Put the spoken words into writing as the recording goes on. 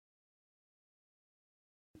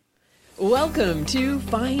Welcome to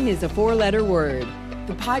Fine is a Four-Letter Word,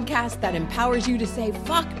 the podcast that empowers you to say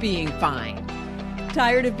fuck being fine.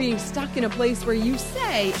 Tired of being stuck in a place where you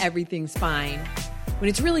say everything's fine when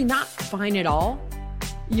it's really not fine at all?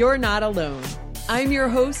 You're not alone. I'm your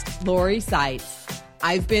host, Lori Seitz.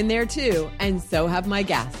 I've been there too, and so have my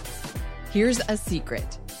guests. Here's a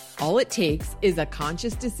secret. All it takes is a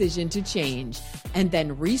conscious decision to change and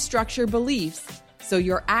then restructure beliefs so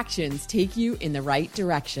your actions take you in the right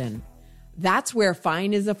direction. That's where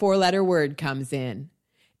Fine is a Four-Letter Word comes in.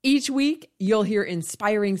 Each week, you'll hear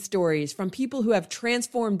inspiring stories from people who have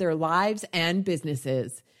transformed their lives and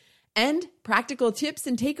businesses, and practical tips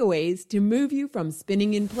and takeaways to move you from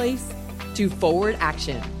spinning in place to forward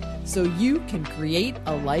action so you can create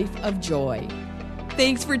a life of joy.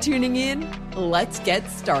 Thanks for tuning in. Let's get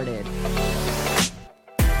started.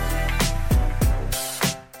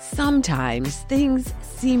 Sometimes things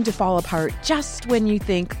seem to fall apart just when you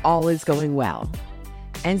think all is going well.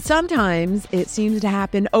 And sometimes it seems to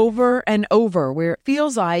happen over and over where it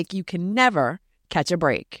feels like you can never catch a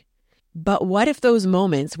break. But what if those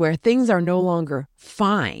moments where things are no longer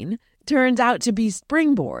fine turns out to be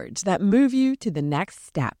springboards that move you to the next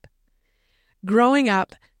step? Growing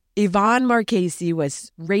up, Yvonne Marchese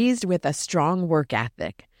was raised with a strong work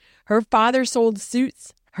ethic. Her father sold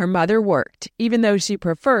suits. Her mother worked, even though she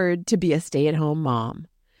preferred to be a stay-at-home mom.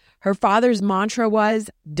 Her father's mantra was,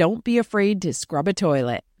 "Don't be afraid to scrub a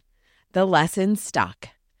toilet." The lesson stuck.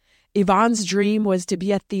 Yvonne's dream was to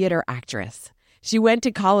be a theater actress. She went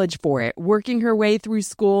to college for it, working her way through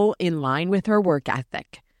school in line with her work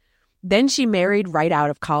ethic. Then she married right out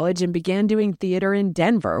of college and began doing theater in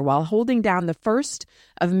Denver while holding down the first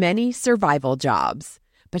of many survival jobs.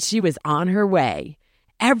 But she was on her way.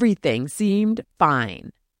 Everything seemed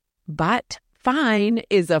fine. But fine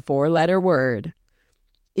is a four-letter word.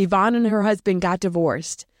 Yvonne and her husband got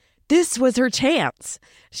divorced. This was her chance.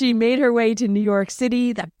 She made her way to New York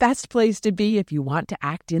City, the best place to be if you want to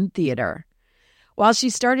act in theater. While she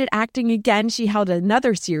started acting again, she held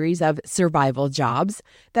another series of survival jobs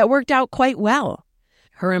that worked out quite well.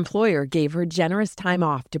 Her employer gave her generous time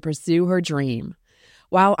off to pursue her dream.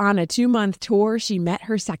 While on a 2-month tour, she met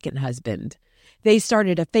her second husband. They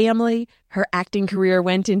started a family, her acting career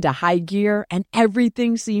went into high gear, and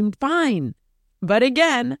everything seemed fine. But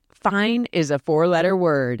again, fine is a four-letter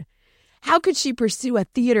word. How could she pursue a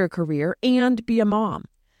theater career and be a mom?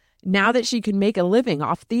 Now that she could make a living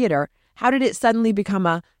off theater, how did it suddenly become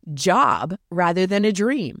a job rather than a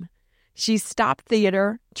dream? She stopped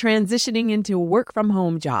theater, transitioning into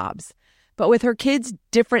work-from-home jobs. But with her kids'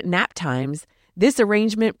 different nap times, this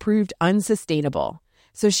arrangement proved unsustainable.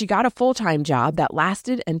 So she got a full-time job that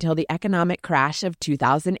lasted until the economic crash of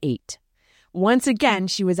 2008. Once again,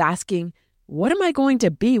 she was asking, what am I going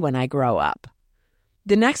to be when I grow up?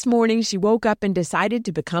 The next morning, she woke up and decided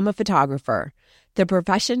to become a photographer, the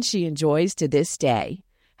profession she enjoys to this day.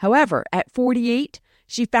 However, at 48,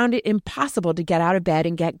 she found it impossible to get out of bed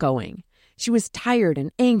and get going. She was tired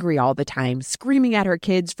and angry all the time, screaming at her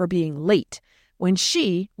kids for being late when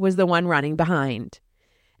she was the one running behind.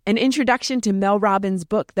 An introduction to Mel Robbins'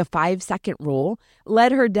 book, The 5-Second Rule,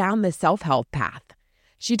 led her down the self-help path.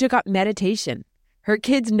 She took up meditation. Her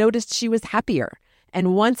kids noticed she was happier,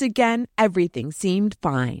 and once again, everything seemed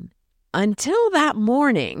fine. Until that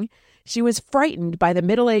morning, she was frightened by the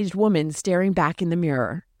middle-aged woman staring back in the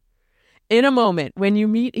mirror. In a moment, when you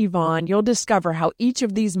meet Yvonne, you'll discover how each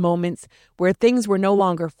of these moments where things were no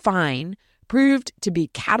longer fine proved to be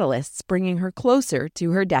catalysts bringing her closer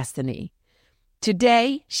to her destiny.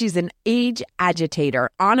 Today, she's an age agitator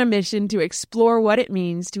on a mission to explore what it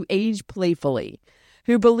means to age playfully,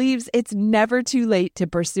 who believes it's never too late to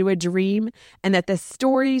pursue a dream and that the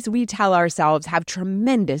stories we tell ourselves have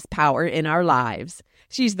tremendous power in our lives.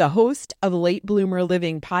 She's the host of Late Bloomer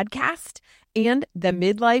Living podcast and the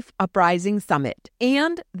Midlife Uprising Summit,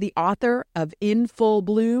 and the author of In Full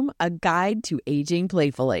Bloom, A Guide to Aging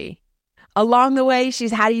Playfully. Along the way,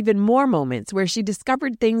 she's had even more moments where she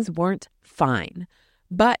discovered things weren't fine.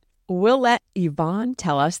 But we'll let Yvonne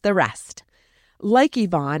tell us the rest. Like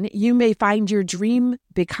Yvonne, you may find your dream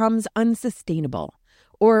becomes unsustainable.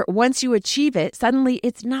 Or once you achieve it, suddenly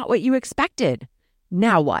it's not what you expected.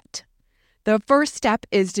 Now what? The first step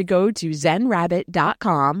is to go to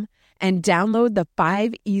zenrabbit.com and download the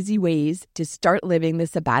 5 easy ways to start living the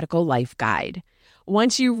sabbatical life guide.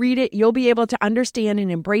 Once you read it, you'll be able to understand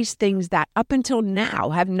and embrace things that up until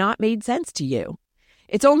now have not made sense to you.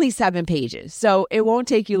 It's only 7 pages, so it won't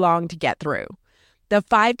take you long to get through. The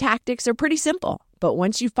 5 tactics are pretty simple, but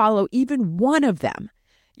once you follow even one of them,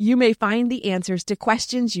 you may find the answers to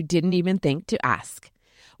questions you didn't even think to ask.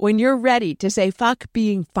 When you're ready to say fuck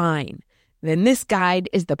being fine, then this guide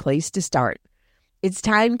is the place to start. It's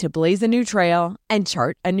time to blaze a new trail and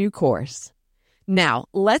chart a new course. Now,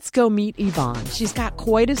 let's go meet Yvonne. She's got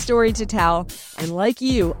quite a story to tell, and like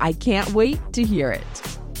you, I can't wait to hear it.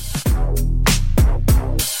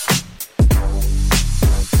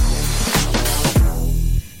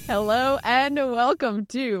 Hello and welcome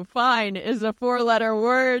to Fine is a Four-Letter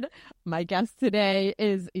Word. My guest today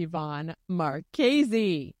is Yvonne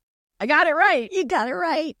Marchese. I got it right. You got it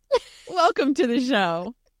right. Welcome to the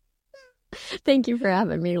show. Thank you for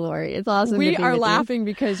having me, Lori. It's awesome. We are laughing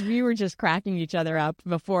because we were just cracking each other up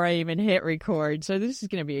before I even hit record. So this is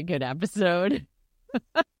going to be a good episode.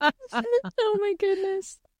 Oh my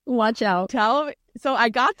goodness. Watch out. So I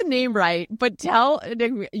got the name right, but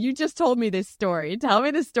you just told me this story. Tell me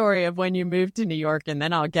the story of when you moved to New York, and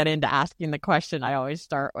then I'll get into asking the question I always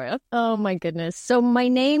start with. Oh my goodness. So my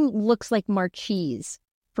name looks like Marchese,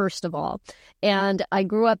 first of all. And I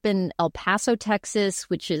grew up in El Paso, Texas,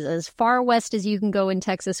 which is as far west as you can go in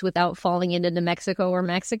Texas without falling into New Mexico or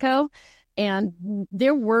Mexico. And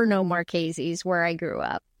there were no Marcheses where I grew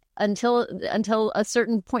up until a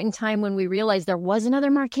certain point in time when we realized there was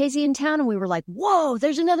another Marchese in town. And we were like, whoa,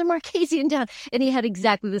 there's another Marchese in town. And he had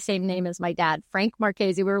exactly the same name as my dad, Frank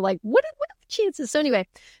Marchese. We were like, what are the chances? So anyway,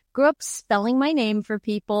 grew up spelling my name for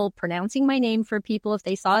people, pronouncing my name for people if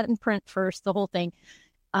they saw it in print first, the whole thing.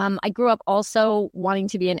 I grew up also wanting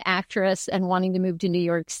to be an actress and wanting to move to New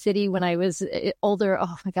York City when I was older.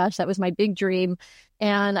 Oh my gosh, that was my big dream.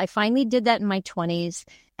 And I finally did that in my 20s.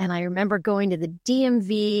 And I remember going to the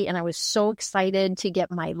DMV and I was so excited to get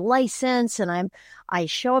my license. And I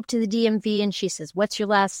show up to the DMV and she says, what's your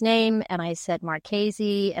last name? And I said,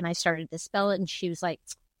 Marchese. And I started to spell it. And she was like,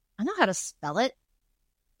 I know how to spell it.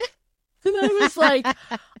 And I was like,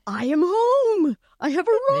 I am home. I have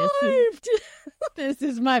arrived. This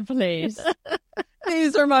is my place.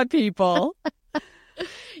 These are my people.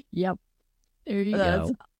 Yep. There you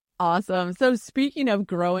That's go. Awesome. So speaking of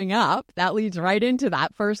growing up, that leads right into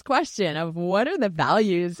that first question of what are the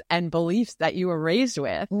values and beliefs that you were raised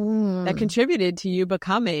with that contributed to you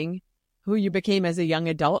becoming who you became as a young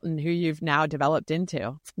adult and who you've now developed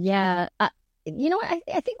into? Yeah. You know what?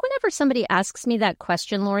 I think whenever somebody asks me that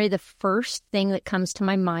question, Lori, the first thing that comes to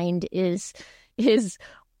my mind is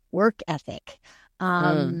work ethic.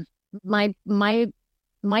 My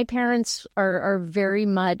parents are very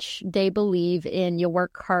much, they believe in you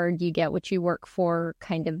work hard, you get what you work for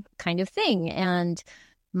kind of thing. And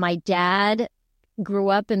my dad grew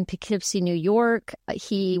up in Poughkeepsie, New York.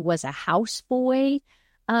 He was a houseboy.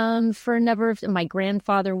 For a number of, my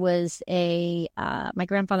grandfather on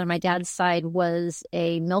my dad's side was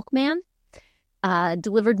a milkman,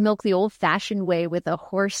 delivered milk the old fashioned way with a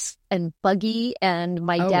horse and buggy. And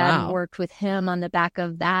my dad worked with him on the back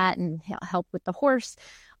of that and helped with the horse,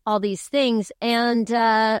 all these things. And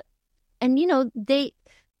you know,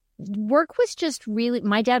 work was just really,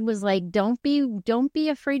 my dad was like, don't be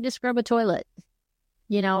afraid to scrub a toilet.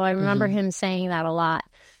 You know, I remember him saying that a lot.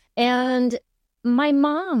 And my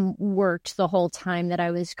mom worked the whole time that I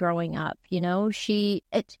was growing up. You know, she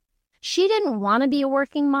didn't want to be a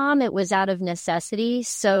working mom. It was out of necessity.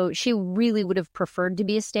 So she really would have preferred to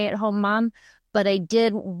be a stay-at-home mom. But I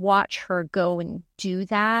did watch her go and do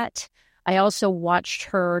that. I also watched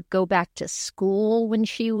her go back to school when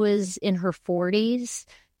she was in her 40s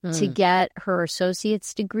to get her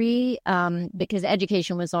associate's degree, because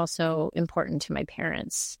education was also important to my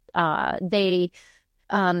parents.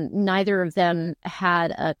 Neither of them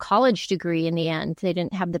had a college degree in the end. They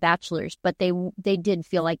didn't have the bachelor's, but they did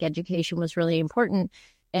feel like education was really important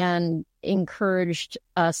and encouraged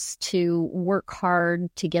us to work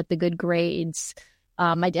hard to get the good grades.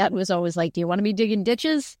 My dad was always like, do you want to be digging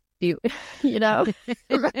ditches? You know,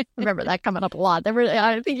 remember that coming up a lot.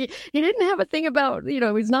 I think he didn't have a thing about, you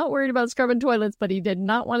know, he's not worried about scrubbing toilets, but he did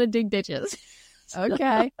not want to dig ditches.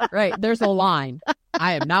 Okay. Right. There's a line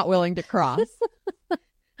I am not willing to cross.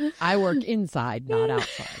 I work inside, not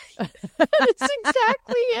outside.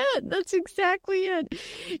 That's exactly it.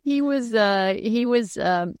 He was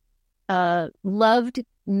loved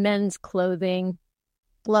men's clothing,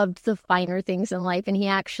 loved the finer things in life, and he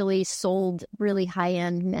actually sold really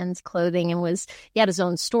high-end men's clothing and he had his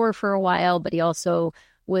own store for a while, but he also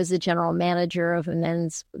was the general manager of a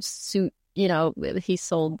men's suit. You know, he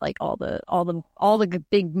sold like all the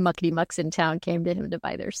big muckety mucks in town came to him to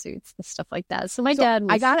buy their suits and stuff like that. So my dad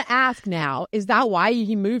was... I gotta ask now, is that why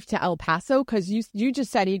he moved to El Paso? Because you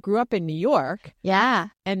just said he grew up in New York. Yeah.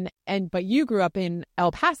 But you grew up in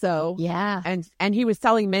El Paso. Yeah. And he was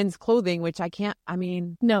selling men's clothing, which I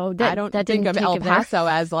don't think of El Paso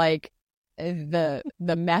as like the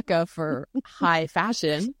mecca for high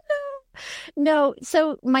fashion. No,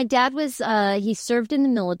 so my dad was he served in the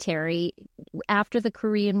military after the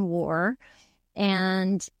Korean War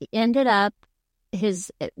and ended up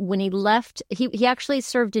when he left he actually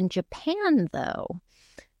served in Japan though.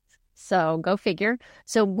 So go figure.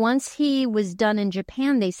 So once he was done in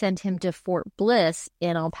Japan, they sent him to Fort Bliss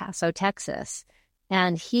in El Paso, Texas.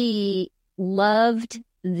 And he loved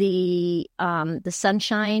the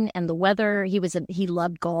sunshine and the weather. He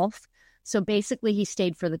loved golf. So basically he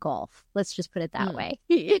stayed for the golf. Let's just put it that way.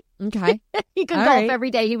 Okay. He could All golf right. every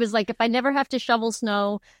day. He was like, if I never have to shovel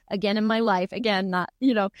snow again in my life, again, not,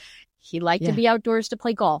 he liked to be outdoors to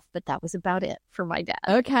play golf, but that was about it for my dad.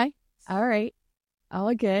 Okay. All right.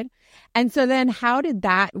 All good. And so then how did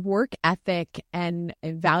that work ethic and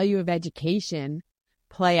value of education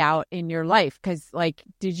play out in your life? Because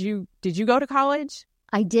did you go to college?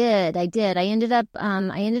 I did. I ended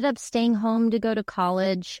up staying home to go to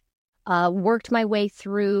college. Worked my way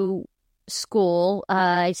through school.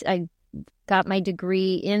 I got my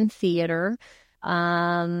degree in theater,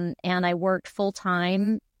 and I worked full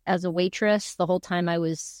time as a waitress the whole time I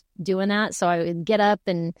was doing that. So I would get up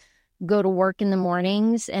and go to work in the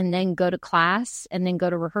mornings, and then go to class, and then go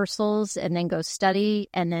to rehearsals, and then go study,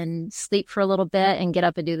 and then sleep for a little bit, and get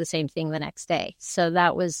up and do the same thing the next day. So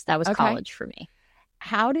that was Okay. college for me.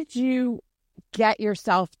 How did you get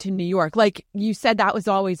yourself to New York? Like you said, that was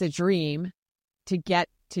always a dream to get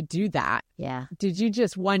to do that. Yeah. Did you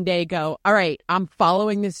just one day go, all right, I'm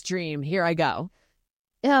following this dream. Here I go.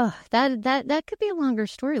 Oh, that could be a longer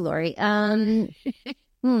story, Lori.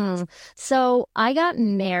 So I got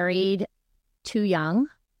married too young,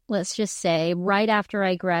 let's just say. Right after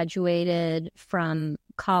I graduated from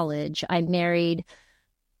college, I married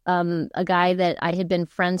a guy that I had been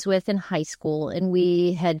friends with in high school, and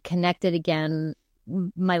we had connected again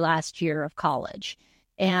my last year of college.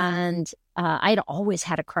 And I'd always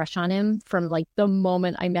had a crush on him from the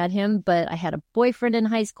moment I met him, but I had a boyfriend in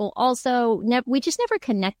high school also. We just never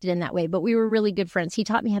connected in that way, but we were really good friends. He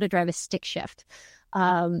taught me how to drive a stick shift.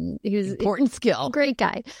 He was Important skill. Great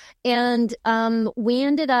guy. And we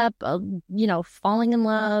ended up, falling in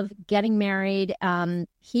love, getting married.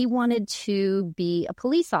 He wanted to be a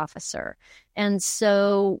police officer. And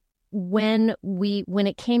so when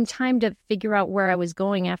it came time to figure out where I was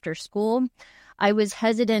going after school, I was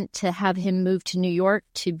hesitant to have him move to New York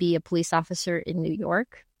to be a police officer in New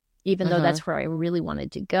York, even though that's where I really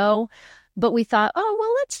wanted to go. But we thought, oh,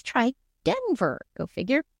 well, let's try Denver. Go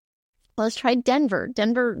figure. Let's try Denver.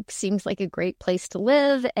 Denver seems like a great place to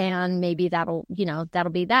live, and maybe that'll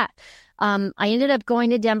be that. I ended up going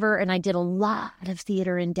to Denver, and I did a lot of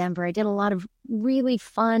theater in Denver. I did a lot of really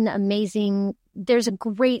fun, amazing.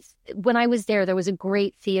 When I was there was a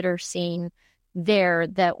great theater scene there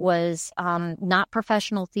that was not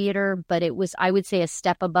professional theater, but it was, I would say, a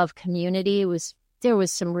step above community. There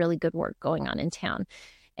was some really good work going on in town,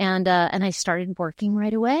 and I started working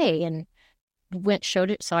right away, and showed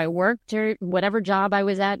it. So I worked whatever job I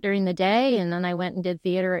was at during the day, and then I went and did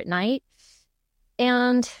theater at night.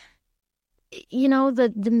 And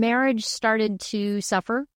the marriage started to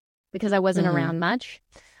suffer because I wasn't around much.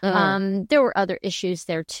 There were other issues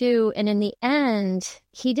there too. And in the end,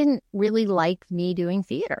 he didn't really like me doing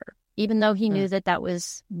theater, even though he knew that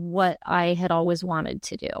was what I had always wanted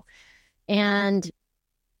to do. And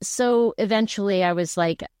so eventually I was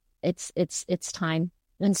like, it's time.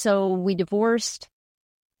 And so we divorced,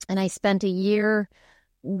 and I spent a year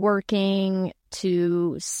working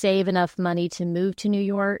to save enough money to move to New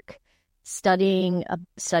York, studying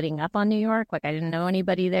up on New York. I didn't know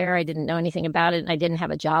anybody there. I didn't know anything about it, and I didn't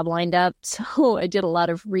have a job lined up. So I did a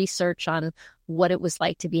lot of research on what it was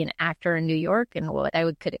like to be an actor in New York and what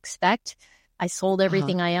I could expect. I sold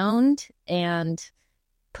everything I owned and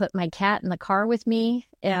put my cat in the car with me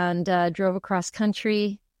and drove across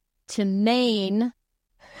country to Maine.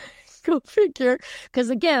 Go figure. Because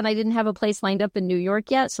again, I didn't have a place lined up in New York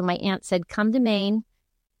yet. So my aunt said, come to Maine,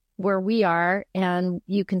 where we are, and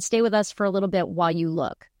you can stay with us for a little bit while you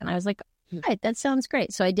look. And I was like, all right, that sounds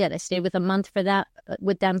great. So I did. I stayed with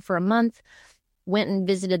them for a month, went and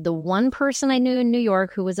visited the one person I knew in New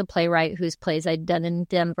York who was a playwright whose plays I'd done in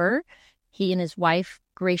Denver. He and his wife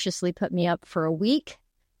graciously put me up for a week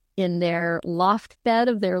in their loft bed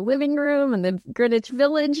of their living room in the Greenwich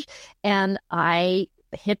Village. And I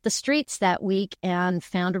hit the streets that week and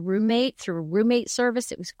found a roommate through a roommate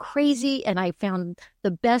service. It was crazy. And I found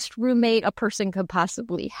the best roommate a person could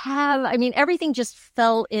possibly have. I mean, everything just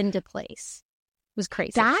fell into place. It was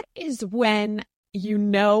crazy. That is when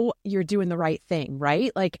you're doing the right thing,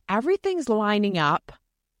 right? Everything's lining up.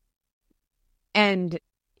 And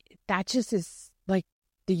that just is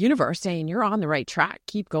the universe saying you're on the right track.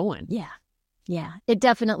 Keep going. Yeah. Yeah, it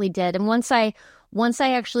definitely did. And once I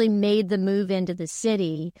actually made the move into the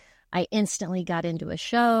city, I instantly got into a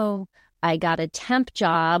show. I got a temp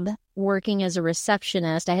job working as a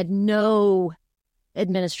receptionist. I had no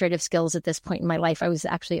administrative skills at this point in my life. I was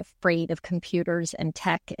actually afraid of computers and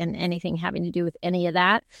tech and anything having to do with any of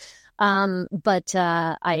that. But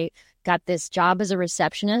I got this job as a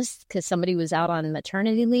receptionist because somebody was out on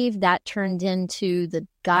maternity leave. That turned into the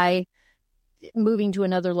guy moving to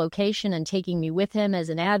another location and taking me with him as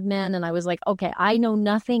an admin. And I was like, okay, I know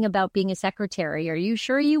nothing about being a secretary. Are you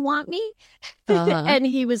sure you want me? And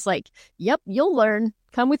he was like, yep, you'll learn.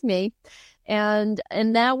 Come with me. And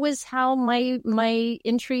that was how my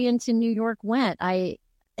entry into New York went.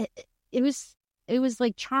 It was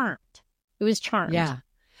like charmed. It was charmed. Yeah.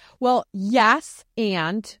 Well, yes.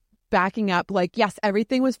 And backing up, like, yes,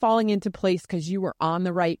 everything was falling into place because you were on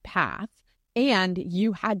the right path. And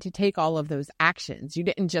you had to take all of those actions. You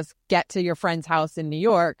didn't just get to your friend's house in New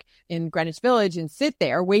York, in Greenwich Village, and sit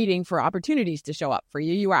there waiting for opportunities to show up for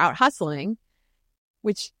you. You were out hustling,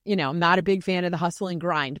 which, I'm not a big fan of the hustle and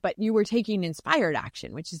grind, but you were taking inspired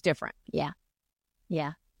action, which is different. Yeah.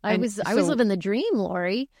 Yeah. I was living the dream,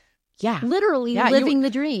 Lori. Yeah. Literally living the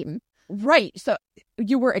dream. Right. So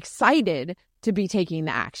you were excited to be taking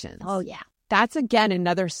the actions. Oh, yeah. That's, again,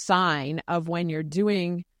 another sign of when you're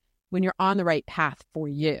on the right path for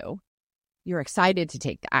you, you're excited to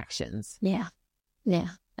take the actions. Yeah. Yeah,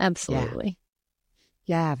 absolutely.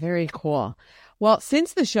 Yeah, very cool. Well,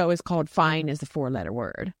 since the show is called Fine is a 4-letter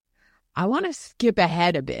word, I want to skip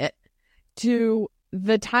ahead a bit to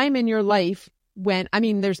the time in your life when,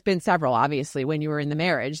 there's been several, obviously, when you were in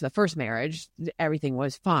the first marriage, everything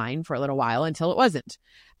was fine for a little while until it wasn't.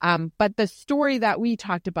 But the story that we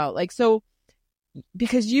talked about,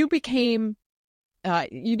 because you became...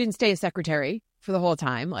 you didn't stay a secretary for the whole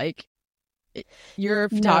time. You're a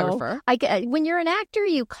photographer. No. When you're an actor,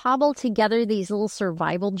 you cobble together these little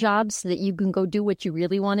survival jobs so that you can go do what you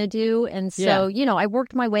really want to do. And so, I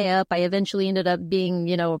worked my way up. I eventually ended up being,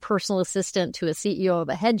 a personal assistant to a CEO of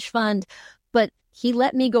a hedge fund. But he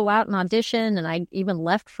let me go out and audition. And I even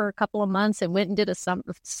left for a couple of months and went and did a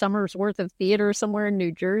summer's worth of theater somewhere in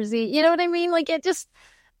New Jersey. You know what I mean?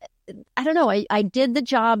 I don't know. I did the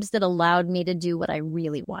jobs that allowed me to do what I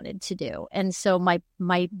really wanted to do. And so my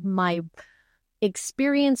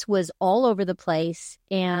experience was all over the place.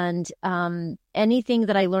 And anything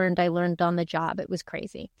that I learned on the job. It was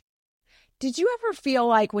crazy. Did you ever feel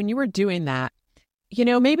like when you were doing that,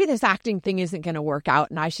 maybe this acting thing isn't going to work out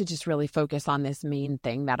and I should just really focus on this main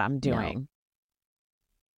thing that I'm doing?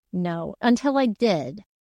 No, until I did.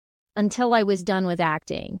 Until I was done with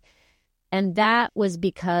acting. And that was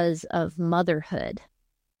because of motherhood.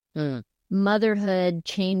 Motherhood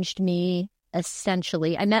changed me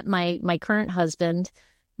essentially. I met my current husband,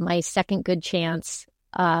 my second good chance.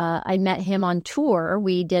 I met him on tour.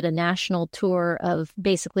 We did a national tour of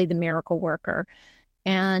basically The Miracle Worker.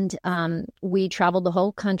 And we traveled the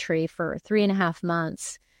whole country for 3.5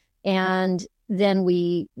 months. And then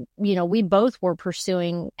we both were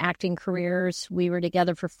pursuing acting careers. We were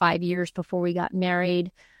together for 5 years before we got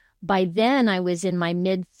married. By then, I was in my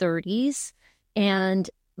mid-30s, and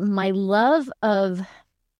my love of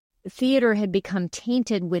theater had become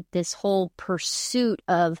tainted with this whole pursuit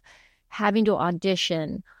of having to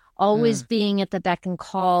audition, always being at the beck and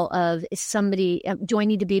call of somebody, do I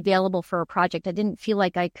need to be available for a project? I didn't feel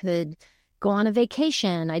like I could go on a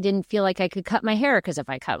vacation. I didn't feel like I could cut my hair because if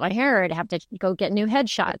I cut my hair, I'd have to go get new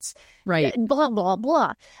headshots. Right. Blah, blah,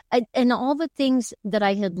 blah. And all the things that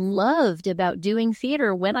I had loved about doing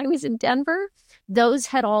theater when I was in Denver, those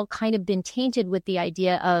had all kind of been tainted with the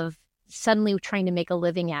idea of suddenly trying to make a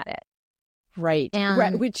living at it. Right.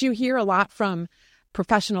 And which you hear a lot from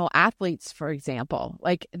professional athletes, for example.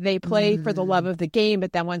 They play for the love of the game,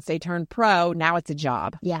 but then once they turn pro, now it's a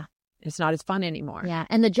job. Yeah. It's not as fun anymore. Yeah.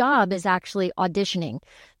 And the job is actually auditioning.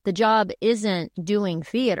 The job isn't doing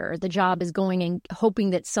theater. The job is going and hoping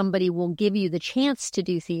that somebody will give you the chance to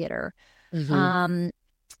do theater.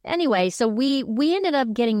 Anyway, so we ended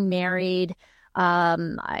up getting married,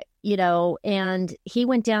 and he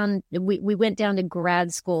went down, we went down to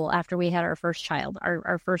grad school after we had our first child.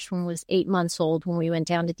 Our first one was 8 months old when we went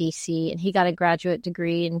down to DC, and he got a graduate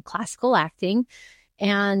degree in classical acting.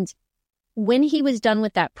 And when he was done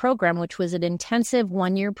with that program, which was an intensive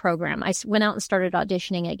 1-year program, I went out and started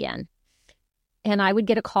auditioning again. And I would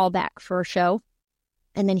get a call back for a show.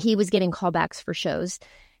 And then he was getting callbacks for shows.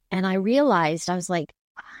 And I realized, I was like,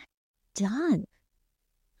 I'm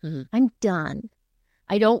done. I'm done.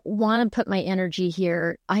 I don't want to put my energy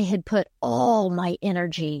here. I had put all my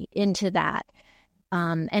energy into that.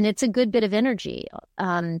 And it's a good bit of energy.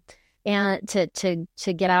 And to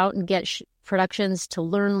get out and get productions, to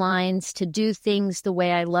learn lines, to do things the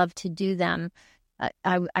way I love to do them.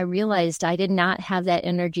 I realized I did not have that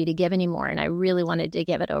energy to give anymore, and I really wanted to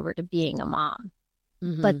give it over to being a mom.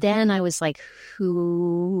 Mm-hmm. But then I was like,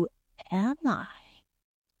 who am I?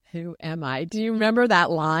 Who am I? Do you remember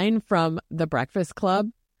that line from The Breakfast Club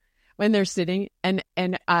when they're sitting and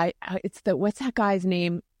it's what's that guy's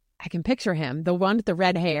name? I can picture him, the one with the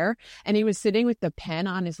red hair, and he was sitting with the pen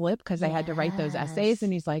on his lip because they had to write those essays,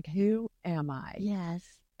 and he's like, who am I? Yes.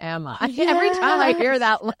 Am I? Yes. Every time I hear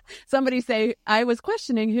that, somebody say, I was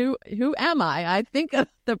questioning who am I think of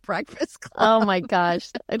The Breakfast Club. Oh my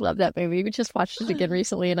gosh. I love that movie. We just watched it again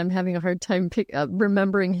recently, and I'm having a hard time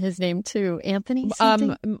remembering his name too. Anthony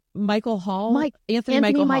something? Michael Hall?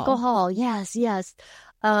 Anthony Michael Hall. Yes. Yeah,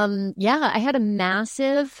 I had a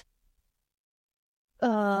massive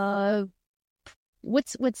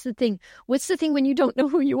what's the thing? What's the thing when you don't know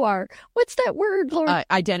who you are? What's that word, Laura?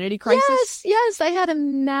 Identity crisis? Yes. I had a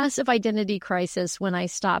massive identity crisis when I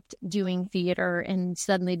stopped doing theater and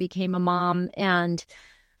suddenly became a mom. And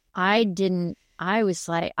I was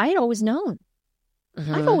like, I had always known.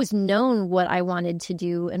 Mm-hmm. I've always known what I wanted to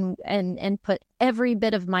do and put every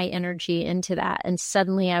bit of my energy into that. And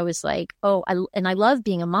suddenly I was like, I love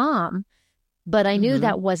being a mom, but I knew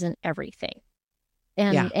that wasn't everything.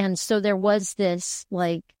 And so there was this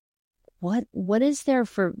like, what is there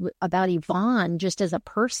about Yvonne just as a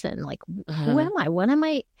person? Like, who am I? What am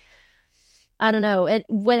I? I don't know.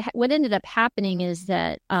 What ended up happening is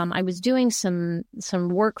that I was doing some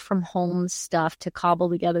work from home stuff to cobble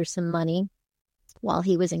together some money while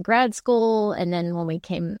he was in grad school. And then when we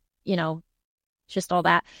came, just all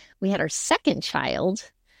that, we had our second child.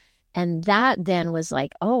 And that then was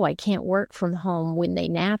like, I can't work from home when they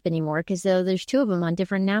nap anymore because there's two of them on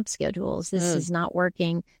different nap schedules. This is not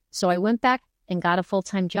working. So I went back and got a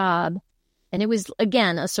full-time job. And it was,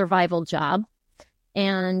 again, a survival job.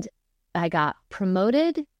 And I got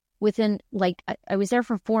promoted within, I was there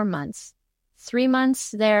for 4 months. 3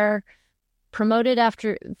 months there, promoted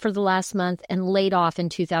for the last month, and laid off in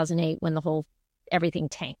 2008 when everything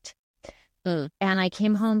tanked. And I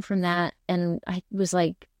came home from that, and I was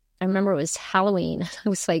like, I remember it was Halloween. I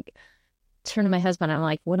was like, turn to my husband. I'm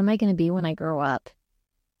like, what am I going to be when I grow up?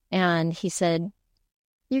 And he said,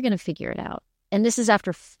 you're going to figure it out. And this is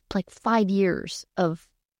after 5 years of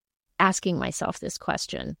asking myself this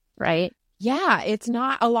question, right? Yeah, it's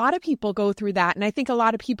not, a lot of people go through that. And I think a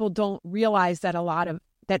lot of people don't realize that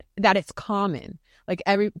that it's common. Like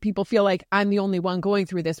people feel like I'm the only one going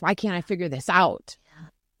through this. Why can't I figure this out?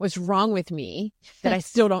 What's wrong with me that I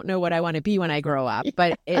still don't know what I want to be when I grow up?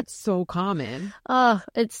 But it's so common. Oh,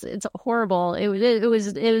 it's horrible. It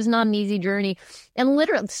was not an easy journey. And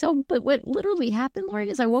but what literally happened, Lori,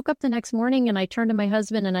 is I woke up the next morning and I turned to my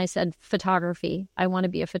husband and I said, photography. I want to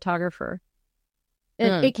be a photographer.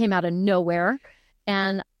 It came out of nowhere.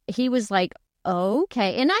 And he was like,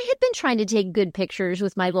 okay. And I had been trying to take good pictures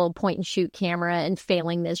with my little point and shoot camera and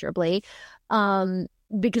failing miserably.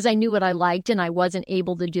 Because I knew what I liked and I wasn't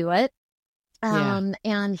able to do it.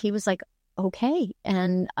 And he was like, okay.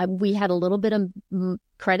 And we had a little bit of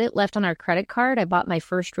credit left on our credit card. I bought my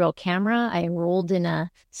first real camera. I enrolled in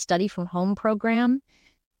a study from home program,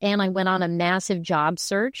 and I went on a massive job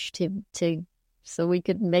search so we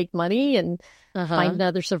could make money and find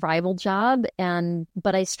another survival job.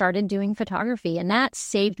 But I started doing photography, and that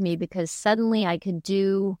saved me because suddenly I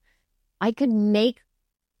could make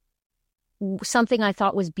something I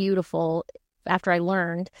thought was beautiful after I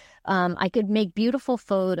learned. I could make beautiful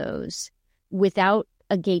photos without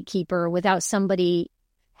a gatekeeper, without somebody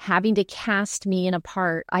having to cast me in a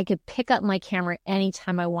part. I could pick up my camera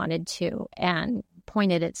anytime I wanted to and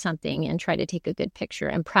point it at something and try to take a good picture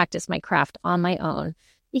and practice my craft on my own.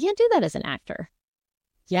 You can't do that as an actor.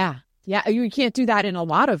 Yeah. You can't do that in a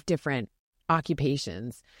lot of different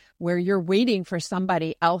occupations where you're waiting for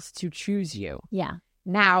somebody else to choose you. Yeah.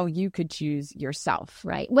 Now you could choose yourself.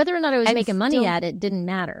 Right. Whether or not I was making money at it didn't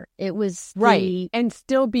matter. It was right. And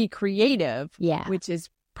still be creative. Yeah. Which is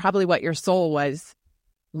probably what your soul was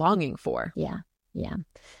longing for. Yeah.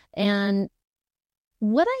 And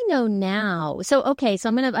what I know now, so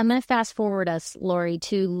I'm gonna fast forward us, Lori,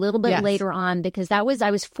 to a little bit later on, because I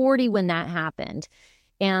was 40 when that happened.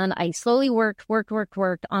 And I slowly worked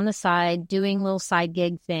on the side, doing a little side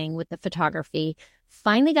gig thing with the photography.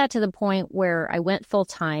 Finally got to the point where I went full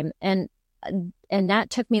time, and that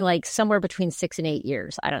took me like somewhere between 6 and 8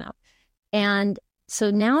 years. I don't know. And so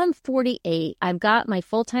now I'm 48. I've got my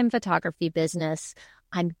full-time photography business.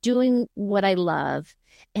 I'm doing what I love.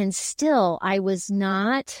 And still, I was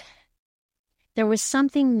not, there was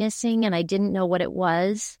something missing and I didn't know what it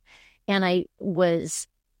was. And I was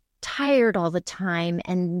tired all the time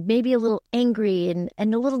and maybe a little angry and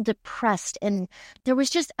a little depressed. And there was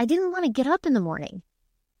just, I didn't want to get up in the morning.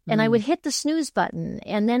 And I would hit the snooze button,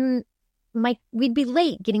 and then we'd be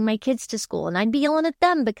late getting my kids to school, and I'd be yelling at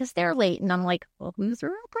them because they're late. And I'm like, well, who's the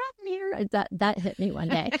real problem here? That hit me one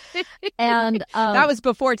day. And that was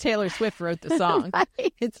before Taylor Swift wrote the song.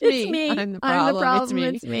 Right. It's me. I'm the problem.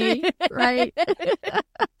 It's me. Right.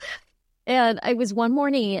 And I was one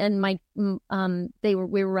morning, and we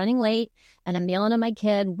were running late, and I'm yelling at my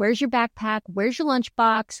kid, "Where's your backpack? Where's your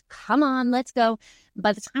lunchbox? Come on, let's go."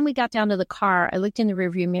 By the time we got down to the car, I looked in the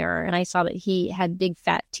rearview mirror, and I saw that he had big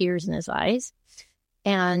fat tears in his eyes.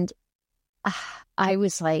 And I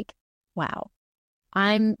was like, wow,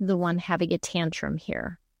 I'm the one having a tantrum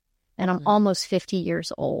here. And I'm almost 50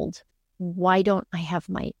 years old. Why don't I have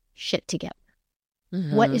my shit together?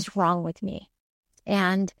 What is wrong with me?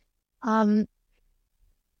 And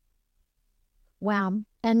wow.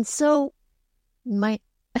 And so my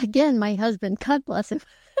husband, God bless him.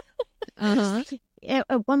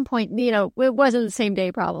 At one point, it wasn't the same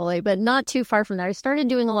day probably, but not too far from there, I started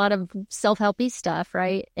doing a lot of self-helpy stuff,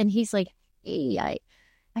 right? And he's like, hey,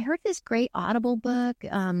 I heard this great Audible book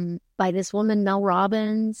by this woman, Mel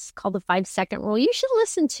Robbins, called The 5-Second Rule. You should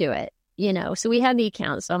listen to it, So we had the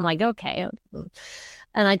account. So I'm like, okay.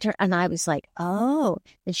 And I was like, oh,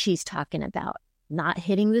 and she's talking about not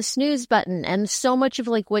hitting the snooze button. And so much of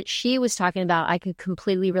like what she was talking about, I could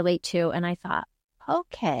completely relate to. And I thought,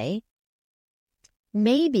 okay,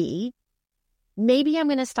 maybe I'm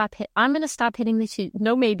going to stop I'm going to stop hitting the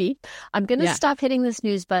no, maybe I'm going to stop hitting the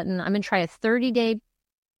snooze button. I'm going to try a 30-day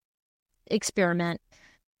experiment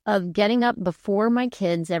of getting up before my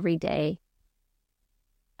kids every day.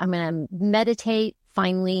 I'm going to meditate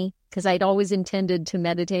finally, because I'd always intended to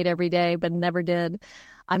meditate every day, but never did.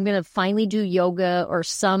 I'm going to finally do yoga or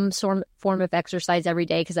some form of exercise every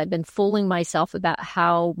day, because I've been fooling myself about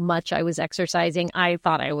how much I was exercising. I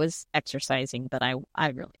thought I was exercising, but I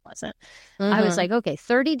really wasn't. I was like, okay,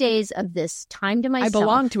 30 days of this time to myself. I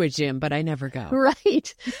belong to a gym, but I never go.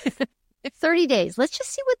 Right. 30 days. Let's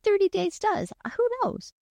just see what 30 days does. Who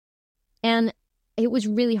knows? And it was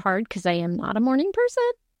really hard because I am not a morning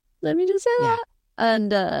person. Let me just say that.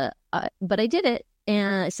 And but I did it,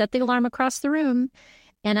 and I set the alarm across the room.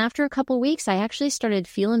 And after a couple of weeks, I actually started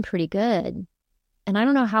feeling pretty good. And I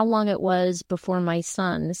don't know how long it was before my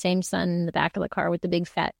son, the same son in the back of the car with the big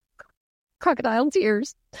fat crocodile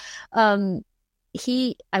tears, I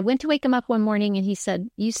went to wake him up one morning, and he said,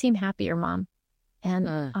 "You seem happier, Mom." And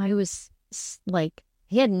I was like,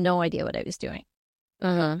 he had no idea what I was doing.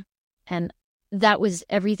 And that was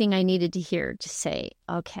everything I needed to hear to say,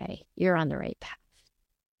 okay, you're on the right path.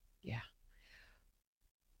 Yeah.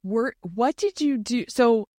 What did you do?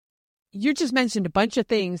 So you just mentioned a bunch of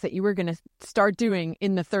things that you were going to start doing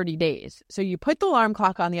in the 30 days. So you put the alarm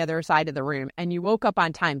clock on the other side of the room, and you woke up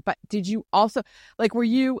on time. But did you also, were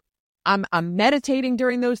you, I'm meditating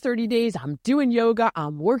during those 30 days. I'm doing yoga.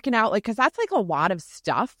 I'm working out. Because that's a lot of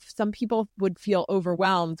stuff. Some people would feel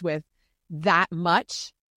overwhelmed with that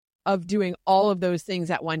much of doing all of those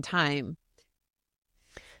things at one time.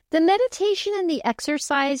 The meditation and the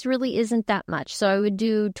exercise really isn't that much. So I would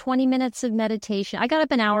do 20 minutes of meditation. I got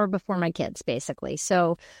up an hour before my kids, basically.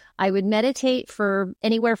 So I would meditate for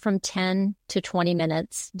anywhere from 10 to 20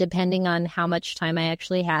 minutes, depending on how much time I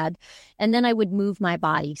actually had. And then I would move my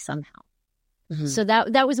body somehow. So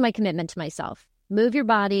that was my commitment to myself. Move your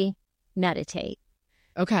body, meditate.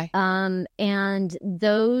 Okay. And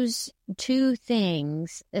those two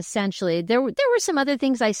things, essentially, there were some other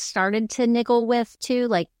things I started to niggle with too,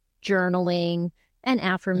 like journaling and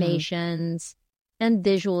affirmations and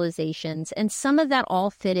visualizations. And some of that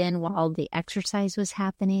all fit in while the exercise was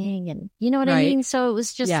happening. And you know what I mean? So it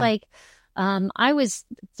was just I was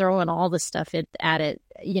throwing all the stuff at it,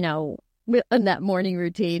 in that morning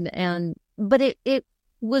routine. But it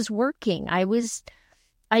was working.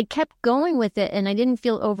 I kept going with it, and I didn't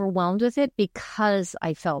feel overwhelmed with it because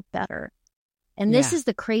I felt better. And this is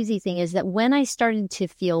the crazy thing, is that when I started to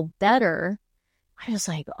feel better, I was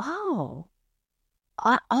like, oh,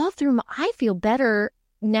 I feel better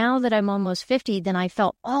now that I'm almost 50 than I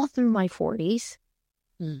felt all through my 40s.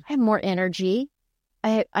 I have more energy.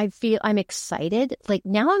 I feel I'm excited. Like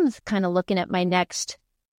now I'm kind of looking at my next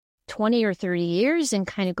 20 or 30 years and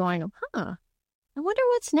kind of going, I wonder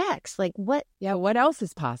what's next. Like what? Yeah, what else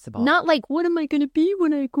is possible? Not like, what am I going to be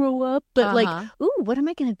when I grow up? But like, ooh, what am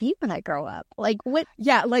I going to be when I grow up? Like what?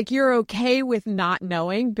 Yeah, like you're okay with not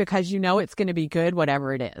knowing because you know it's going to be good,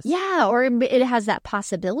 whatever it is. Yeah, or it has that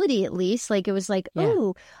possibility at least. Like it was like,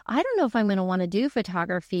 oh, I don't know if I'm going to want to do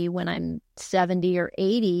photography when I'm 70 or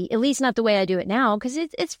 80, at least not the way I do it now, because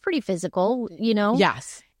it's pretty physical, you know?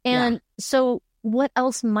 Yes. And so what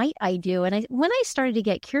else might I do? And when I started to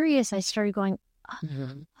get curious, I started going,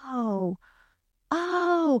 oh,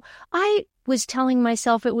 I was telling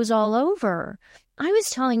myself it was all over. I was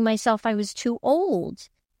telling myself I was too old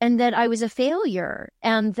and that I was a failure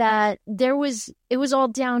and that it was all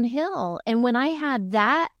downhill. And when I had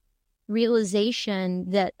that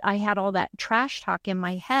realization that I had all that trash talk in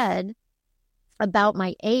my head about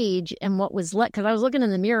my age and what was because I was looking in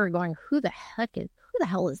the mirror going, who the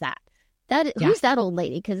hell is that? Who's that old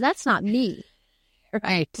lady? Because that's not me.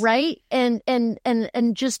 Right. And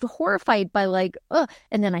just horrified by like,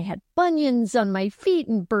 and then I had bunions on my feet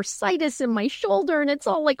and bursitis in my shoulder. And it's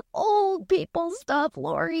all like old people stuff,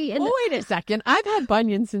 Lori. And wait a second. I've had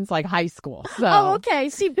bunions since like high school. So. Oh, okay.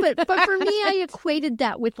 See, but for me, I equated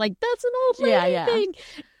that with like, that's an old lady thing.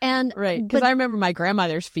 And right. Because I remember my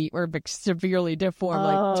grandmother's feet were severely deformed,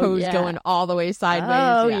 like toes going all the way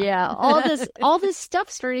sideways. Oh, yeah. All this stuff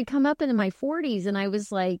started to come up in my 40s. And I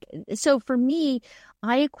was like, so for me,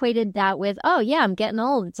 I equated that with, I'm getting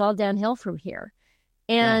old. It's all downhill from here.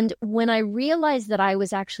 And when I realized that I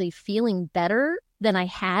was actually feeling better than I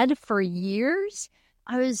had for years,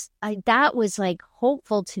 that was like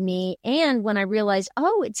hopeful to me. And when I realized,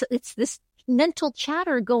 it's this mental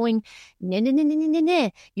chatter going, nah,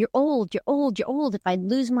 you're old. If I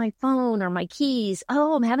lose my phone or my keys,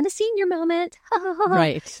 I'm having a senior moment.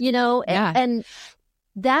 Right. You know, and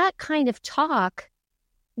that kind of talk,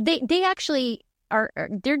 they actually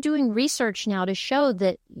they're doing research now to show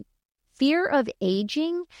that fear of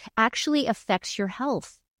aging actually affects your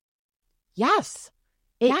health. Yes.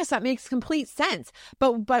 Yes, that makes complete sense.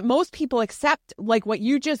 But most people accept like what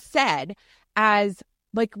you just said as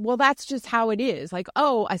like, well, that's just how it is. Like,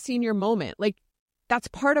 a senior moment. Like, that's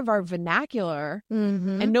part of our vernacular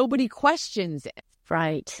and nobody questions it.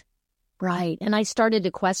 Right. And I started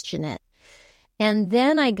to question it. And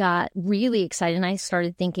then I got really excited and I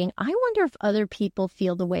started thinking, I wonder if other people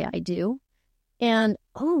feel the way I do. And,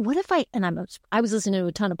 what if I was listening to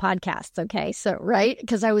a ton of podcasts. Okay. So, right.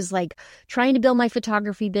 Because I was like trying to build my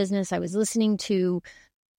photography business. I was listening to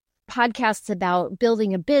podcasts about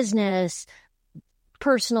building a business,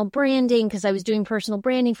 personal branding, because I was doing personal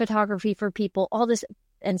branding photography for people, all this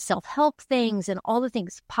and self-help things and all the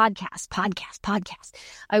things, podcasts.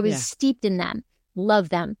 I was steeped in them, love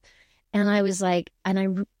them. And I was like,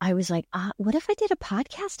 what if I did a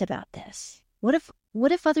podcast about this? What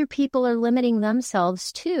if other people are limiting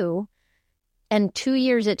themselves too? And 2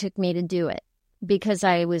 years it took me to do it because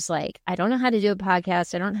I was like, I don't know how to do a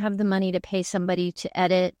podcast. I don't have the money to pay somebody to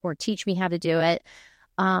edit or teach me how to do it.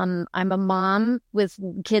 I'm a mom with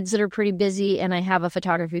kids that are pretty busy and I have a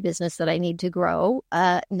photography business that I need to grow.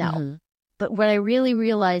 No. But what I really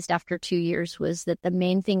realized after 2 years was that the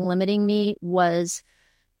main thing limiting me was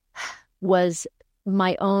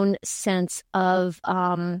my own sense of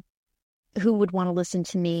who would want to listen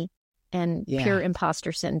to me and pure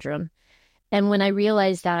imposter syndrome. And when I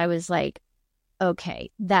realized that, I was like,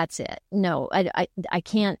 okay, that's it. No, I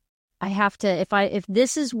can't. I have to, if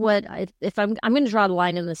this is what, if I'm going to draw the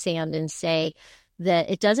line in the sand and say that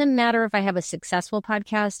it doesn't matter if I have a successful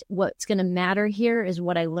podcast, what's going to matter here is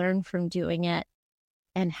what I learned from doing it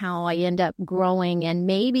and how I end up growing. And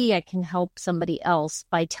maybe I can help somebody else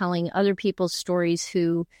by telling other people's stories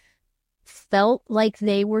who felt like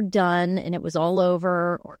they were done and it was all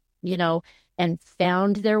over, or, you know, and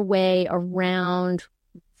found their way around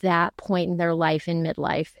that point in their life in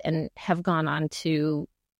midlife and have gone on to,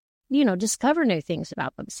 you know, discover new things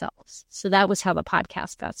about themselves. So that was how the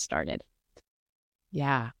podcast got started.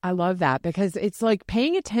 Yeah, I love that because it's like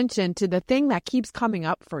paying attention to the thing that keeps coming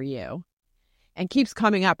up for you and keeps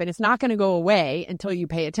coming up, and it's not going to go away until you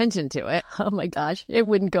pay attention to it. Oh my gosh, it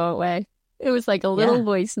wouldn't go away. It was like a little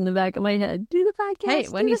voice in the back of my head. Do the podcast. Hey,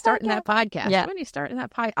 when are you starting that podcast? Yeah. When are you starting that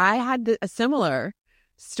podcast? I had a similar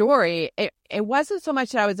story. It wasn't so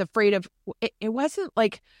much that I was afraid of, it wasn't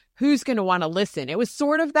like who's going to want to listen. It was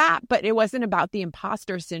sort of that, but it wasn't about the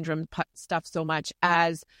imposter syndrome stuff so much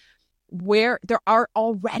as where there are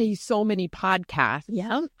already so many podcasts.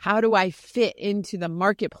 Yeah. How do I fit into the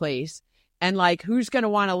marketplace? And like, who's going to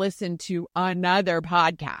want to listen to another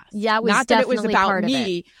podcast? Yeah, it was not that it was about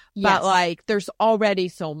me, but yes. like, there's already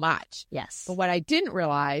so much. Yes. But what I didn't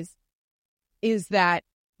realize is that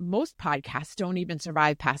most podcasts don't even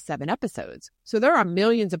survive past 7 episodes. So there are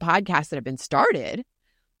millions of podcasts that have been started,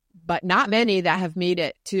 but not many that have made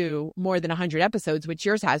it to more than 100 episodes, which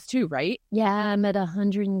yours has too, right? Yeah, I'm at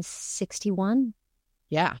 161.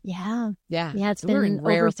 Yeah. Yeah. Yeah. Yeah, We're been in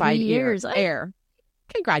rarefied over 3 years. air.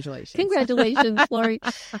 Congratulations. Congratulations, Lori.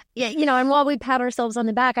 Yeah, and while we pat ourselves on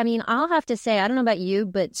the back, I mean, I'll have to say, I don't know about you,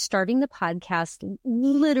 but starting the podcast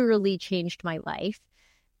literally changed my life.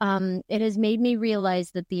 It has made me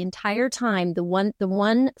realize that the entire time, the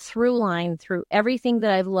one through line through everything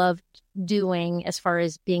that I've loved doing as far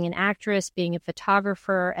as being an actress, being a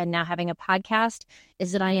photographer, and now having a podcast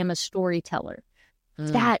is that I am a storyteller.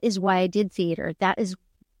 That is why I did theater. That is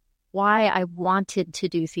why I wanted to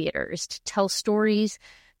do theater, is to tell stories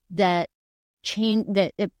that change,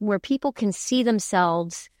 where people can see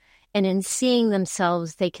themselves, and in seeing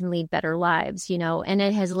themselves, they can lead better lives, and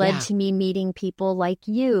it has led to me meeting people like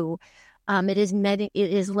you. It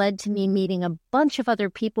has led to me meeting a bunch of other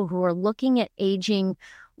people who are looking at aging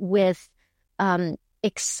with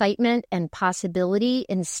excitement and possibility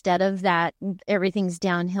instead of that everything's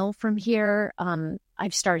downhill from here.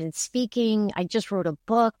 I've started speaking. I just wrote a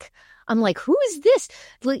book. I'm like, who is this?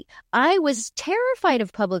 Like, I was terrified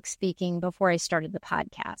of public speaking before I started the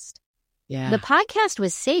podcast. Yeah. The podcast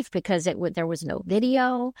was safe because there was no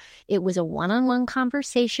video. It was a one-on-one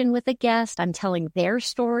conversation with a guest. I'm telling their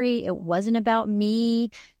story. It wasn't about me.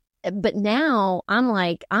 But now I'm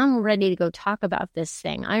like, I'm ready to go talk about this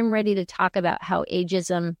thing. I'm ready to talk about how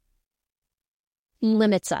ageism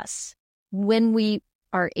limits us when we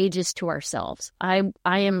are ageist to ourselves. I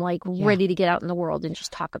am like ready to get out in the world and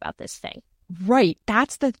just talk about this thing. Right.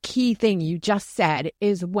 That's the key thing you just said,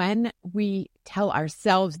 is when we tell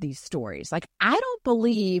ourselves these stories. Like, I don't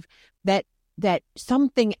believe that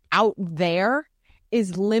something out there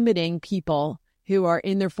is limiting people who are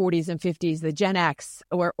in their 40s and 50s, the Gen X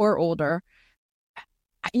or older.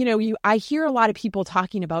 I hear a lot of people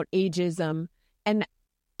talking about ageism, and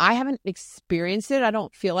I haven't experienced it. I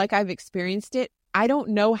don't feel like I've experienced it. I don't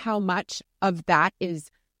know how much of that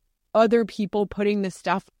is other people putting the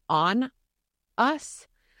stuff on us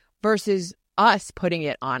versus us putting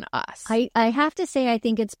it on us. I have to say, I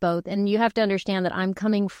think it's both. And you have to understand that I'm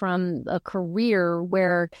coming from a career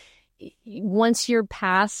where once you're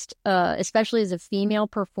past, especially as a female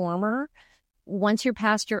performer, once you're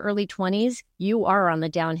past your early 20s, you are on the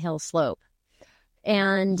downhill slope.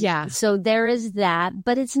 And so there is that,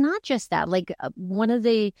 but it's not just that. Like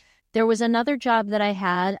there was another job that I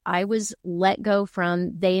had, I was let go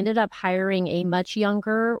from. They ended up hiring a much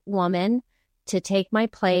younger woman to take my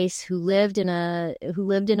place, who lived in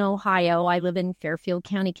Ohio. I live in Fairfield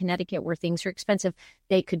County, Connecticut, where things are expensive.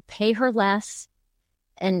 They could pay her less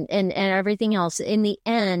and everything else. In the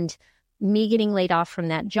end, me getting laid off from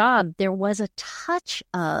that job, there was a touch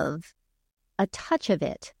of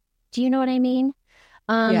it. Do you know what I mean?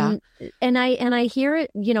 And I hear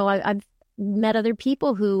it, I've met other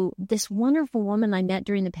people who, this wonderful woman I met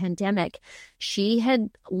during the pandemic, she had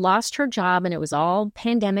lost her job and it was all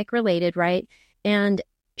pandemic related, right? And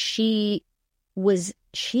she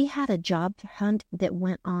had a job hunt that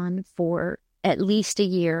went on for at least a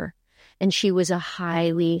year. And she was a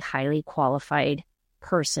highly, highly qualified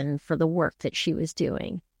person for the work that she was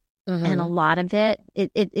doing. Mm-hmm. And a lot of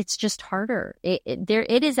it's just harder.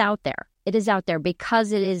 It is out there. It is out there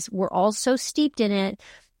because we're all so steeped in it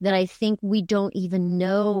that I think we don't even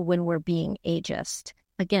know when we're being ageist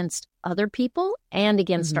against other people and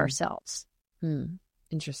against ourselves.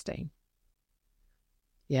 Interesting.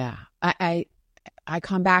 Yeah. I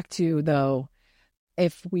come back to, though,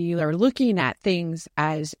 if we are looking at things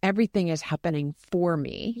as everything is happening for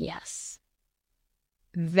me, yes,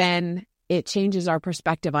 then it changes our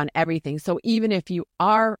perspective on everything. So even if you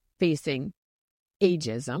are facing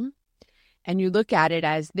ageism and you look at it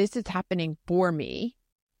as, this is happening for me,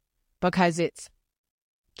 because it's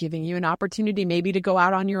giving you an opportunity maybe to go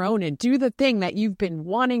out on your own and do the thing that you've been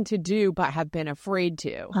wanting to do but have been afraid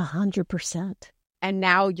to. 100%. And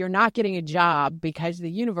now you're not getting a job because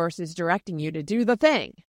the universe is directing you to do the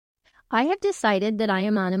thing. I have decided that I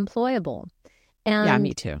am unemployable. And, yeah,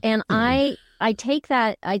 me too. And I take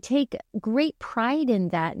great pride in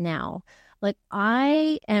that now. Like,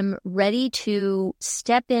 I am ready to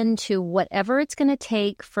step into whatever it's going to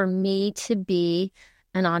take for me to be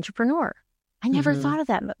an entrepreneur. I never thought of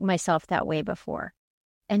that myself that way before.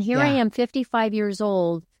 And here I am, 55 years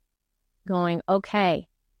old, going, okay,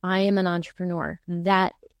 I am an entrepreneur.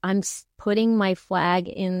 That I'm putting my flag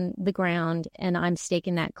in the ground and I'm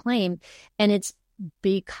staking that claim. And it's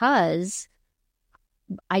because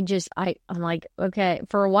I'm like, okay,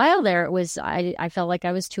 for a while there, it was, I felt like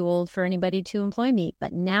I was too old for anybody to employ me.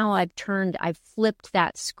 But now I've flipped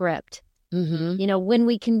that script. Mm-hmm. When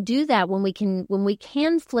we can do that, when we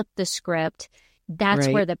can flip the script, that's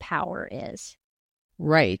Right. where the power is.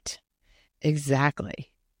 Right.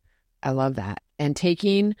 Exactly. I love that. And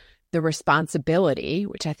taking the responsibility,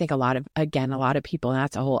 which I think a lot of people, and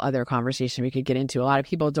that's a whole other conversation we could get into. A lot of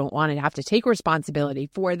people don't want to have to take responsibility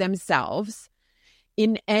for themselves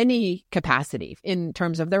in any capacity, in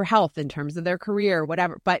terms of their health, in terms of their career,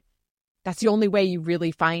 whatever. But that's the only way you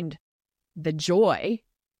really find the joy,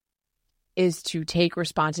 is to take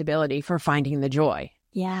responsibility for finding the joy.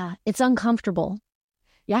 Yeah, it's uncomfortable.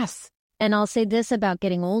 Yes. And I'll say this about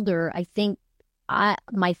getting older. I think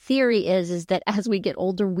my theory is that as we get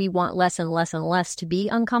older, we want less and less and less to be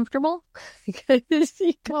uncomfortable.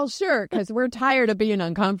 Well, sure, because we're tired of being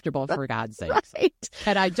uncomfortable, for God's sake. Right.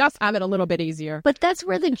 And I just have it a little bit easier. But that's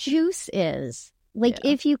where the juice is. Like,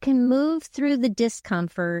 if you can move through the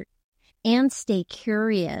discomfort and stay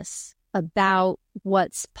curious about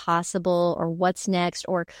what's possible or what's next,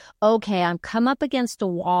 or, okay, I'm come up against a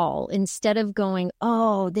wall, instead of going,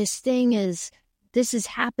 oh, this is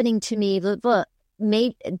happening to me. Look,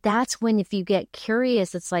 maybe that's when, if you get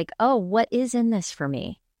curious, it's like, oh, what is in this for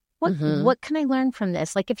me? What can I learn from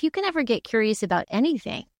this? Like, if you can ever get curious about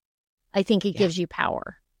anything, I think it gives you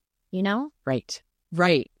power,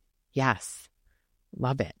 Right. Yes.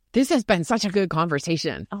 Love it. This has been such a good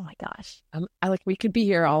conversation. Oh my gosh. We could be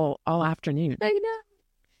here all afternoon. I know.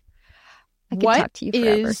 I could What talk to you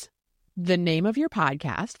forever. is the name of your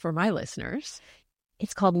podcast for my listeners?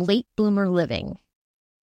 It's called Late Bloomer Living.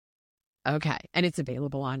 Okay. And it's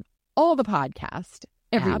available on all the podcast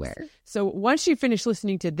Everywhere. apps. So once you finish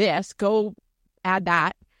listening to this, go add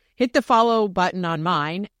that, hit the follow button on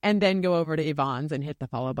mine, and then go over to Yvonne's and hit the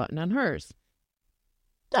follow button on hers.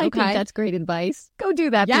 I think that's great advice. Go do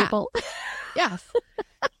that, people. Yes.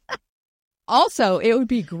 Also, it would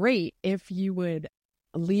be great if you would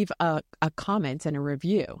leave a comment and a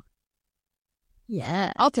review.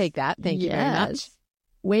 Yeah. I'll take that. Thank you very much.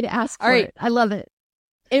 Way to ask All for right. it. I love it.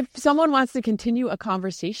 If someone wants to continue a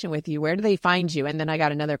conversation with you, where do they find you? And then I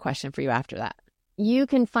got another question for you after that. You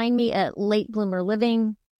can find me at Late Bloomer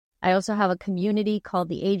Living. I also have a community called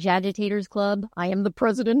the Age Agitators Club. I am the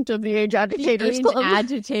president of the Age Agitators Club.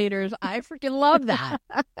 Agitators. I freaking love that.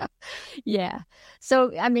 Yeah.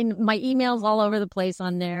 So, I mean, my email's all over the place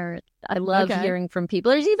on there. I love hearing from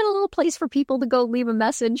people. There's even a little place for people to go leave a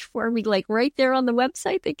message for me, like right there on the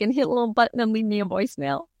website. They can hit a little button and leave me a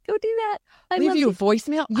voicemail. Go do that. Leave you a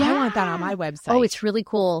voicemail? Yeah. I want that on my website. Oh, it's really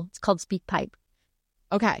cool. It's called SpeakPipe.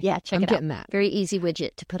 Okay. Yeah, check it out. I'm getting that. Very easy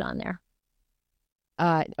widget to put on there.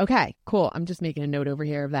 Okay, cool. I'm just making a note over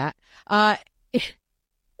here of that.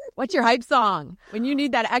 What's your hype song when you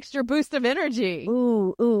need that extra boost of energy?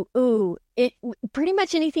 Ooh. It pretty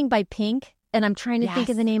much anything by Pink. And I'm trying to think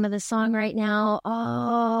of the name of the song right now.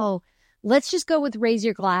 Oh, let's just go with Raise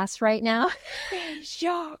Your Glass right now. Raise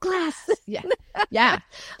your glass. Yeah.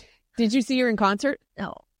 Did you see her in concert?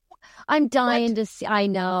 No. I'm dying to see. I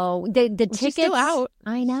know the tickets. She's still out.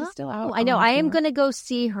 I know. She's still out. I know. I am going to go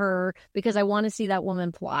see her because I want to see that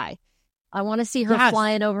woman fly. I want to see her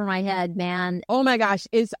flying over my head, man. Oh my gosh,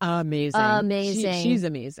 it's amazing. Amazing. She's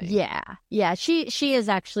amazing. Yeah. She is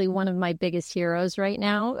actually one of my biggest heroes right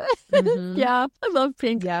now. Yeah, I love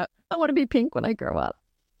Pink. Yeah, I want to be Pink when I grow up.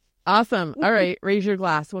 Awesome. All right, Raise Your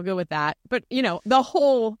Glass. We'll go with that. But the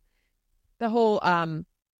whole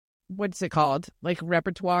what's it called? Like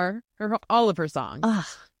repertoire, all of her songs.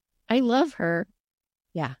 I love her.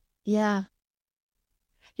 Yeah.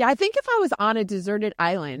 I think if I was on a deserted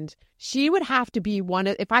island, she would have to be one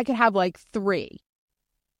of. If I could have like three,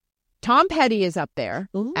 Tom Petty is up there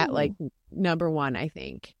at like number one, I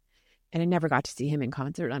think. And I never got to see him in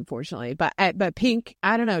concert, unfortunately. But Pink,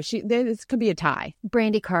 I don't know. This could be a tie.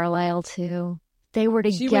 Brandy Carlisle too. They were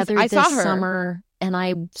together this summer. And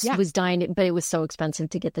I was dying, but it was so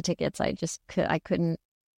expensive to get the tickets. I couldn't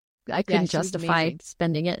justify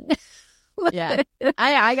spending it. Yeah,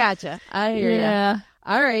 I gotcha. I hear you.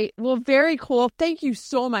 All right. Well, very cool. Thank you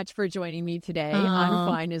so much for joining me today. I'm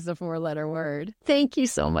fine is a 4-letter word. Thank you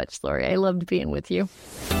so much, Lori. I loved being with you.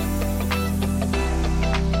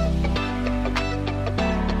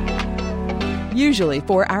 Usually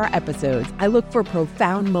for our episodes, I look for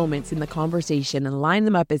profound moments in the conversation and line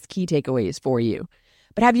them up as key takeaways for you.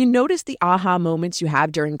 But have you noticed the aha moments you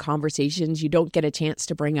have during conversations you don't get a chance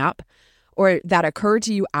to bring up, or that occur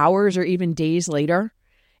to you hours or even days later?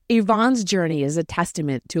 Yvonne's journey is a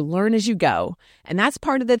testament to learn as you go, and that's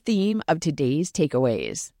part of the theme of today's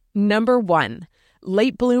takeaways. Number 1,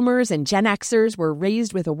 Late bloomers and Gen Xers were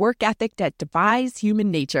raised with a work ethic that defies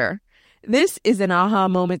human nature. This is an aha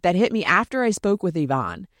moment that hit me after I spoke with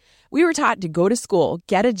Yvonne. We were taught to go to school,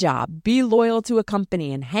 get a job, be loyal to a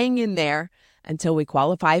company, and hang in there until we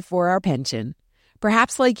qualify for our pension.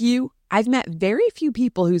 Perhaps like you, I've met very few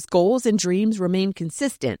people whose goals and dreams remain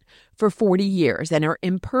consistent for 40 years and are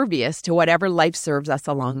impervious to whatever life serves us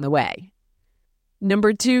along the way.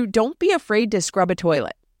 Number 2, don't be afraid to scrub a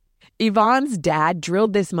toilet. Yvonne's dad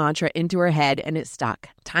drilled this mantra into her head and it stuck.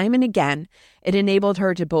 Time and again, it enabled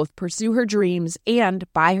her to both pursue her dreams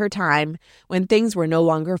and buy her time when things were no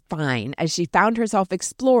longer fine as she found herself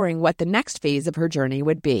exploring what the next phase of her journey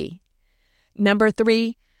would be. Number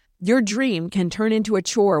 3, your dream can turn into a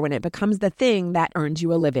chore when it becomes the thing that earns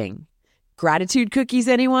you a living. Gratitude cookies,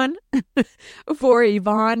 anyone? For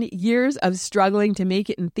Yvonne, years of struggling to make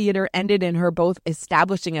it in theater ended in her both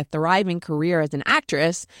establishing a thriving career as an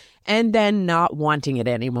actress and then not wanting it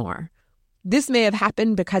anymore. This may have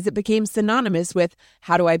happened because it became synonymous with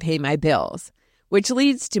how do I pay my bills? Which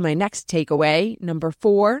leads to my next takeaway, number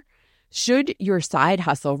 4, should your side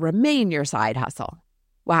hustle remain your side hustle?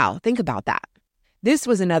 Wow, think about that. This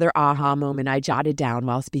was another aha moment I jotted down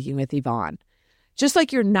while speaking with Yvonne. Just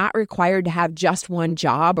like you're not required to have just one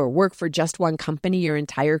job or work for just one company your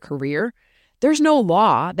entire career, there's no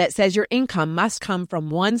law that says your income must come from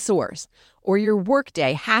one source or your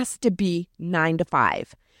workday has to be 9 to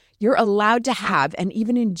 5. You're allowed to have and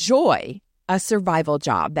even enjoy a survival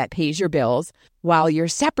job that pays your bills while your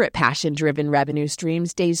separate passion-driven revenue stream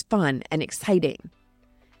stays fun and exciting.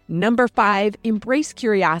 Number 5, embrace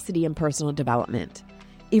curiosity and personal development.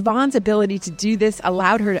 Yvonne's ability to do this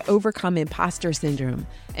allowed her to overcome imposter syndrome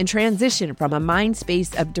and transition from a mind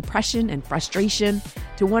space of depression and frustration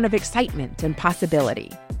to one of excitement and possibility.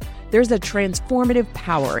 There's a transformative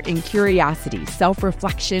power in curiosity,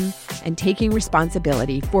 self-reflection, and taking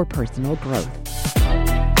responsibility for personal growth.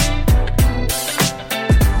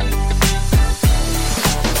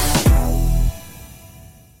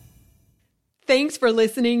 Thanks for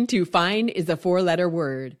listening to Fine is a 4-letter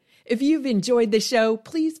word. If you've enjoyed the show,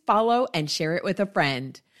 please follow and share it with a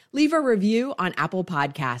friend. Leave a review on Apple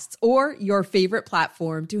Podcasts or your favorite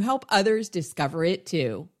platform to help others discover it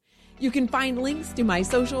too. You can find links to my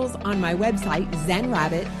socials on my website,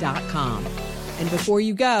 zenrabbit.com. And before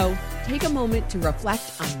you go, take a moment to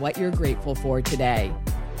reflect on what you're grateful for today.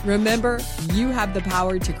 Remember, you have the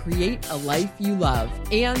power to create a life you love,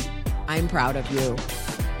 and I'm proud of you.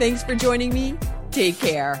 Thanks for joining me. Take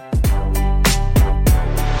care.